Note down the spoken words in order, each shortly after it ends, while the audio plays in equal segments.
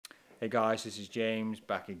Hey guys, this is James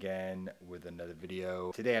back again with another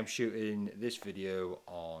video. Today I'm shooting this video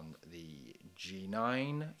on the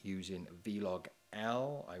G9 using Vlog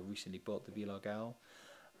L. I recently bought the Vlog L.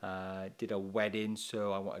 Did a wedding,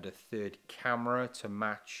 so I wanted a third camera to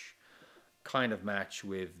match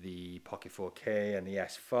with the Pocket 4K and the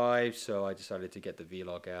S5, so I decided to get the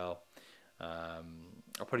Vlog L.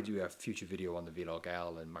 I'll probably do a future video on the Vlog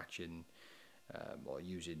L and matching or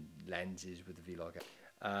using lenses with the Vlog L.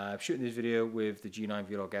 I'm shooting this video with the G9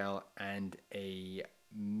 Vlog L and a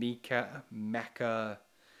Mecha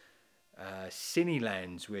Cine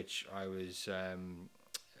lens, which I was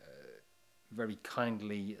very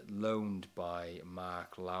kindly loaned by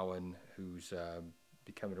Mark Lowen, who's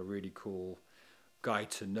becoming a really cool guy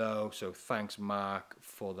to know. So thanks, Mark,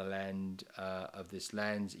 for the lend of this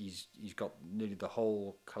lens. He's got nearly the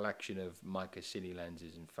whole collection of Mecha Cine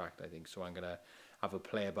lenses, in fact, I think. So I'm gonna have a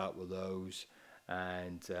play about with those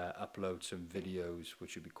and upload some videos,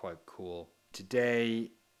 which would be quite cool.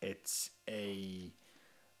 Today it's a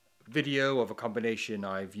video of a combination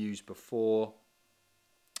I've used before,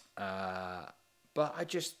 but I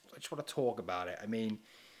just want to talk about it. I mean,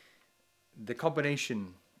 the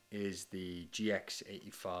combination is the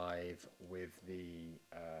GX85 with the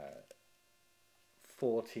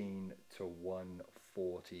 14 to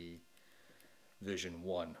 140 version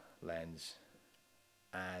 1 lens,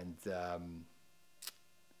 and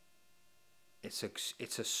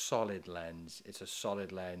it's a solid lens. It's a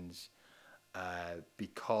solid lens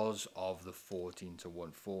because of the 14 to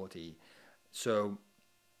 140. So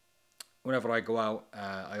whenever I go out,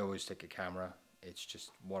 I always take a camera. It's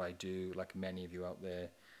just what I do, like many of you out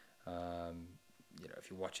there. You know,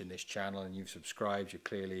 if you're watching this channel and you've subscribed, you're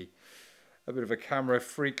clearly a bit of a camera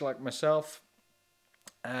freak like myself.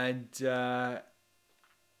 And so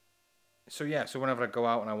yeah, so whenever I go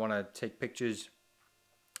out and I want to take pictures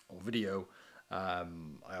or video,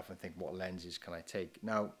 I often think, what lenses can I take?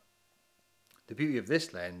 Now, the beauty of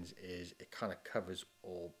this lens is it kind of covers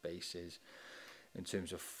all bases in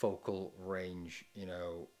terms of focal range. You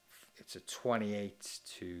know, it's a 28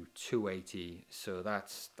 to 280, so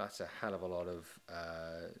that's a hell of a lot of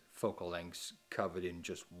focal lengths covered in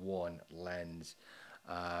just one lens,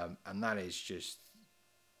 and that is just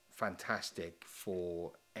fantastic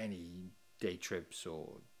for any day trips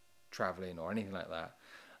or traveling or anything like that.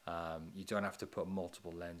 You don't have to put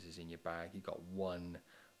multiple lenses in your bag. You've got one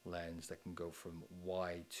lens that can go from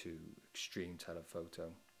wide to extreme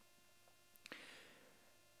telephoto.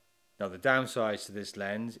 Now, the downsides to this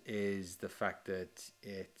lens is the fact that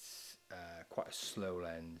it's quite a slow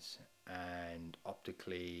lens and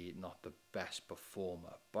optically not the best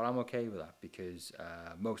performer. But I'm okay with that because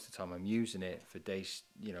most of the time I'm using it for days,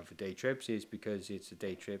 you know, for day trips, is because it's a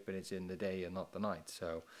day trip and it's in the day and not the night.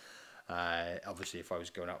 So obviously, if I was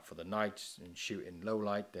going out for the night and shooting low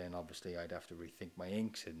light, then obviously I'd have to rethink my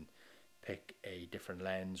inks and pick a different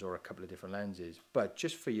lens or a couple of different lenses. But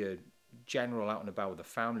just for your general out and about with the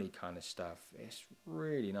family kind of stuff, it's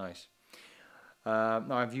really nice.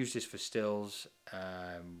 Now, I've used this for stills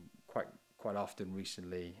quite often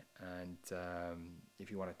recently, and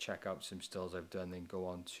if you want to check out some stills I've done, then go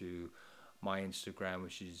on to my Instagram,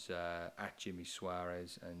 which is at Jimmy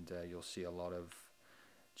Suarez, and you'll see a lot of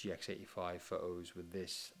GX85 photos with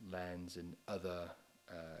this lens and other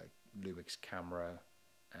Lumix camera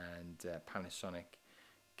and Panasonic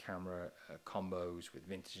camera combos with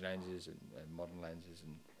vintage lenses and modern lenses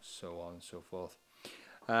and so on and so forth.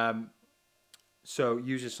 So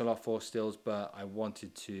use this a lot for stills, but I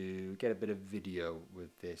wanted to get a bit of video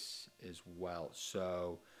with this as well.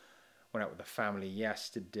 So went out with the family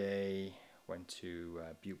yesterday, went to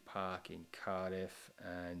Butte Park in Cardiff,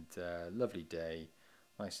 and lovely day,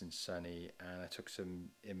 nice and sunny, and I took some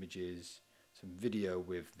images, some video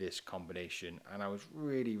with this combination, and I was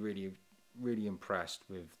really impressed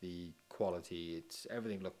with the quality.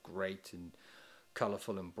 Everything looked great and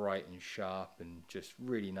colorful and bright and sharp and just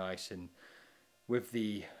really nice. And with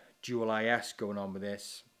the dual IS going on with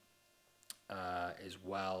this as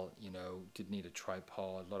well, you know, didn't need a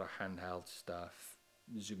tripod, a lot of handheld stuff,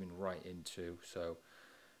 zooming right into, so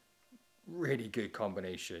really good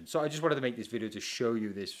combination. So I just wanted to make this video to show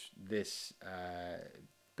you this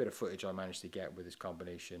bit of footage I managed to get with this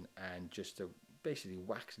combination, and just to basically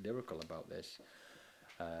wax lyrical about this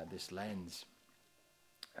lens.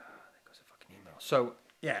 There goes a fucking email. So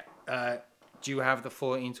yeah, do you have the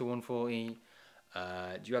 14 to 140?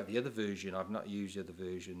 Do you have the other version? I've not used the other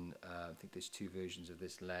version. I think there's two versions of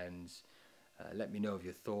this lens. Let me know of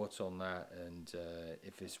your thoughts on that, and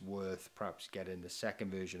if it's worth perhaps getting the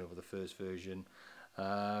second version over the first version.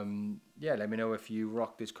 Yeah, let me know if you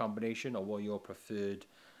rock this combination or what your preferred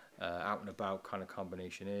out and about kind of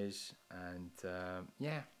combination is. And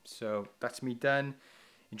yeah, so that's me done.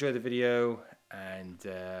 Enjoy the video, and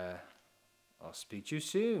I'll speak to you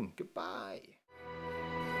soon. Goodbye.